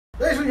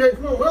and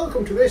gentlemen,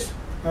 welcome to this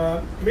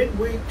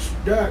midweek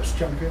darts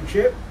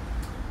championship,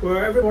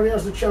 where everybody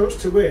has the chance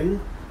to win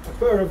a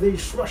pair of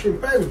these smashing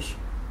pens.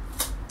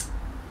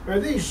 Now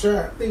these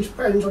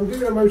pens, I'm giving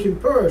them out in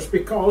pairs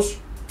because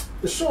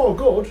they're so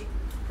good,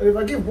 and if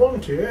I give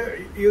one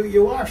to you,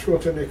 your wife's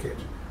going to nick it,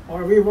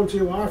 or if you give one to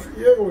your wife,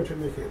 you're going to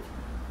nick it.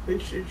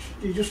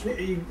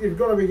 You've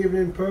got to be given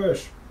in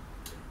pairs,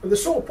 and they're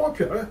so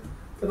popular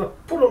that I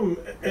put them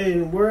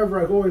in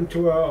wherever I go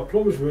into a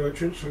plumber's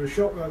merchants or a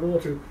shop that I go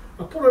to.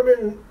 I put them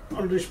in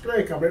on a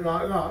display cabinet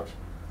like that,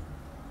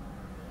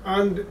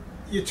 and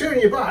you turn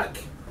your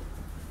back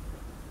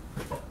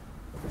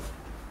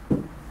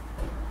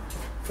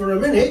for a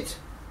minute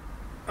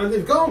and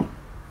they've gone.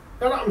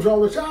 That happens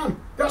all the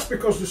time. That's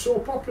because they're so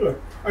popular.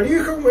 And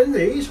you can win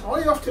these. All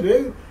you have to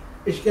do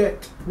is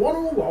get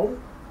 101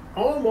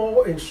 or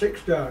more in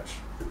 6 darts.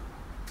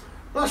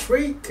 Last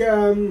week,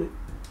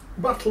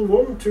 Battle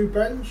won 2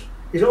 pens.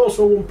 He's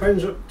also won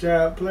pens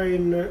at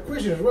playing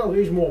quizzes as well.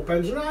 He's more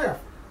pens than I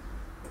have.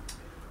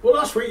 Well,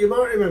 last week you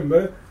might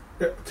remember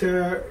that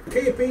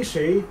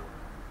KPC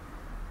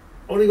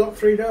only got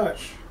 3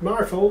 darts.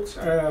 My fault.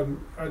 I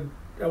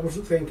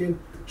wasn't thinking.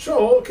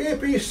 So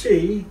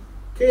KPC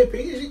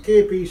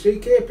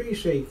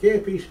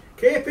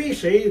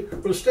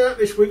will start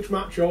this week's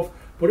match off,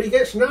 but he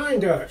gets 9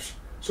 darts.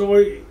 So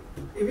if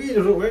he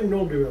doesn't win,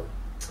 nobody will.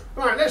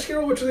 Right, let's get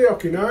over to the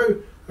hockey now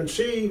and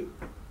see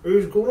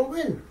who's going to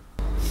win.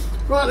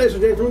 Right, ladies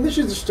and gentlemen, this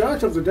is the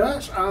start of the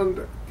darts,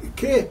 and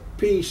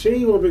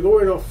KPC will be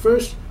going off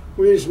first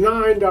with his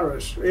 9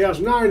 arrows. He has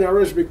 9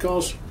 arrows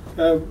because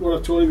what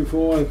I told you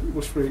before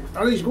was free.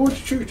 And he's going to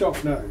shoot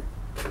off now.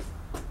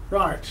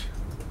 Right.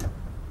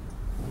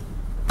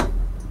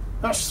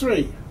 That's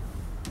 3.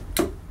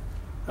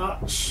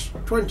 That's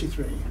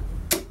 23.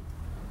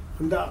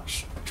 And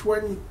that's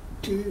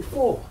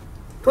 24.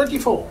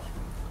 24.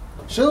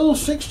 Still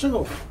 6 to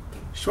go.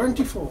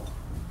 24.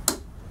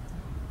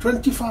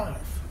 25.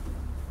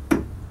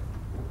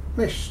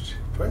 Missed.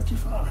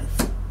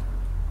 25.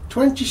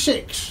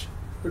 26.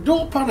 But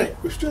don't panic,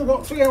 we've still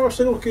got 3 hours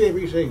to go,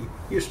 KBC.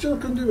 You still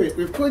can do it.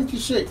 We've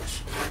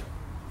 26.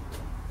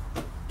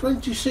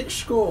 26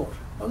 scored.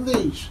 And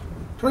these.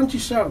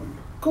 27.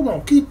 Come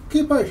on, keep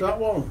out that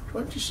one.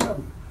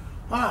 27.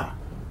 Ah,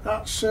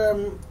 that's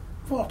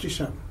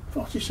 47.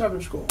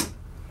 47 scored.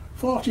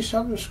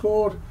 47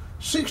 scored.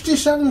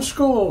 67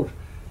 scored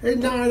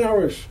in 9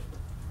 hours.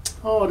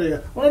 Oh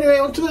dear. Well, anyway,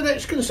 on to the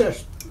next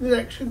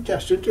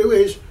contestant, who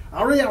is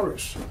Harry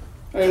Harris.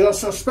 I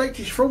suspect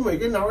he's from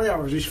Wigan, Harry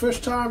Harris. His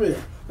first time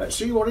here. Let's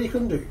see what he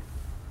can do.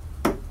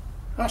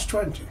 That's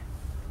 20.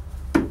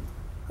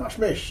 That's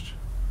missed.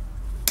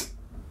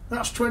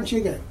 That's 20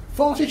 again.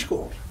 40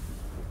 scored.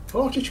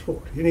 40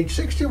 scored. You need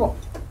 61.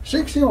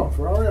 61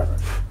 for Harry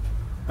Harris.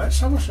 Let's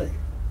have a see.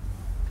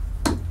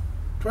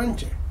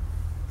 20.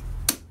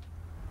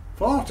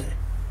 40.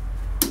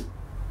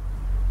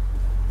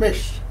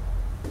 Missed.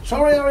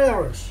 Sorry, Harry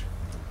Harris.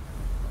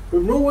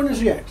 We've no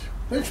winners yet.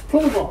 It's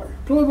Plumber Boy.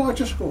 Plumber Boy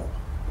to score.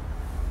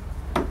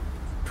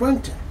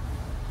 20.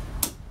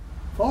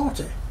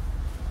 40.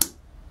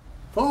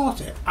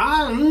 40.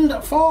 And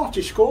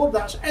 40 scored.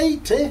 That's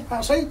 80.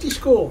 That's 80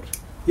 scored.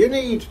 You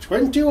need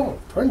 21.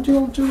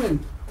 21 to win.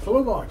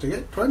 Plumber Boy to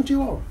get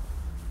 21.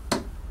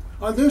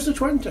 And there's the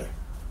 20.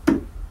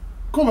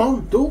 Come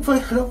on, don't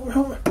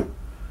fail.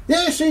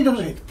 Yes, he does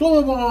it.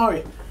 Plumber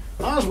Boy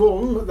has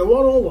won the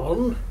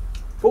 101.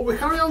 But we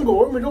carry on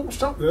going. We don't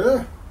stop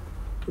there.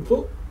 We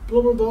put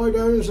Plumber Boy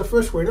down as the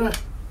first winner,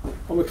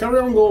 and we carry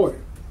on going.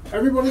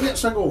 Everybody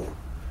gets a go.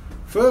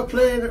 Fair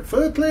play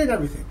and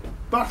everything.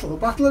 Battle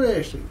of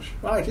Hastings.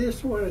 Right,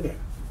 here's the winner again.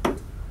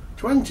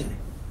 20.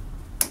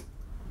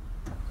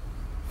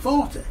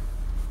 40.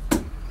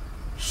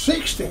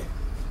 60.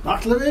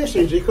 Battle of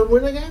Hastings, he could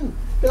win again.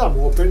 He'll have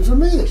more pins than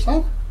me this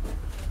time.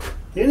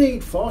 You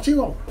need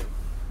 41.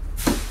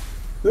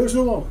 There's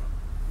the 1.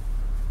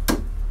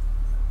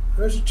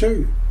 There's a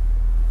 2.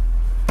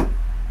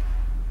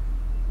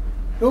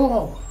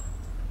 Oh,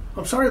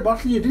 I'm sorry,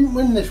 Battle, you didn't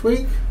win this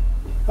week.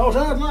 That was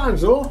hard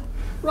lines though.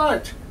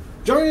 Right,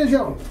 join the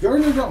John,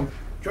 join the John,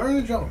 join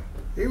the John.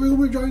 Here we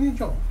will be joining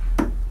John.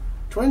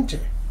 20.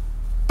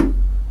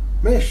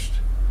 Missed.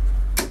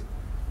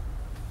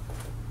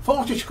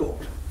 40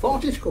 scored.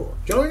 40 scored.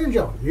 Join the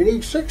John, you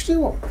need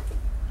 61.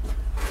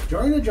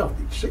 Join the John,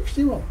 need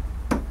 61.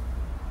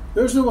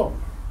 There's the 1.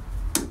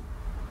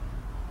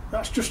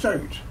 That's just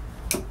out.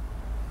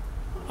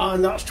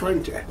 And that's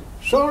 20.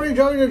 Sorry,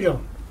 join the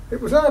John. It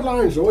was hard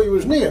lines though, he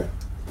was near.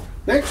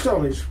 Next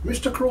on is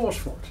Mr.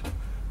 Crowsfoot.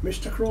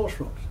 Mr.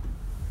 Crowsfoot.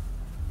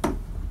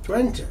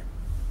 20.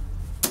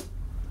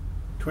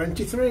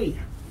 23.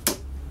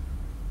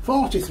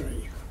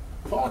 43.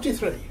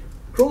 43.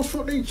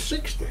 Crowsfoot needs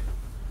 60.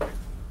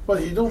 Well,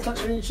 you don't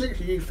actually need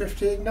 60, you need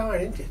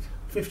 59, isn't it?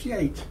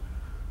 58.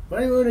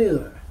 Anywhere near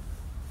there.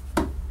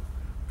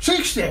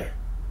 60!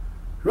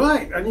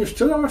 Right, and you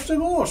still have to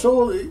go.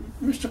 So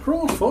Mr.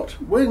 Crowsfoot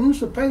wins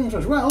the pens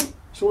as well.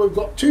 So we've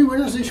got 2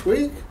 winners this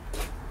week.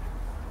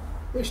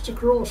 Mr.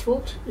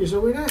 Crowsfoot is a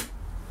winner.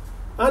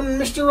 And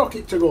Mr.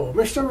 Rocket to go.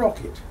 Mr.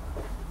 Rocket.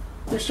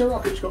 Mr.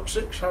 Rocket's got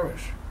 6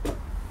 Harris.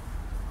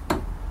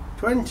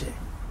 20.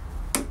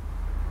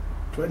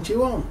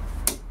 21.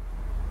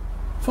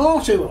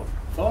 41.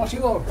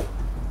 41.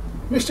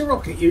 Mr.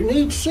 Rocket, you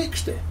need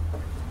 60.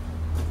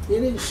 You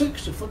need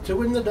 60 to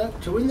win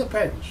the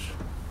pence.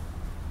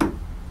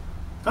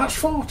 That's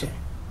 40.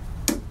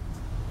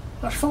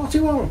 That's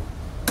 41.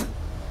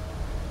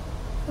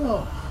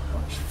 Oh,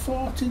 that's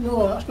 40.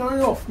 No, that's not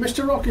enough.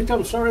 Mr. Rocket,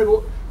 I'm sorry,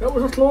 but that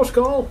was a close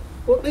call.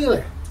 But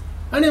nearly.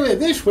 Anyway,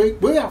 this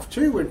week we have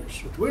 2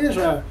 winners. The winners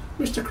are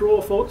Mr.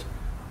 Crowfoot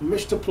and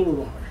Mr.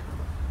 Plumboy.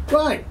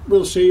 Right,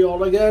 we'll see you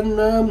all again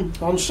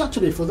on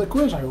Saturday for the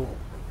quiz, I hope.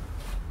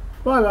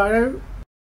 Bye bye now.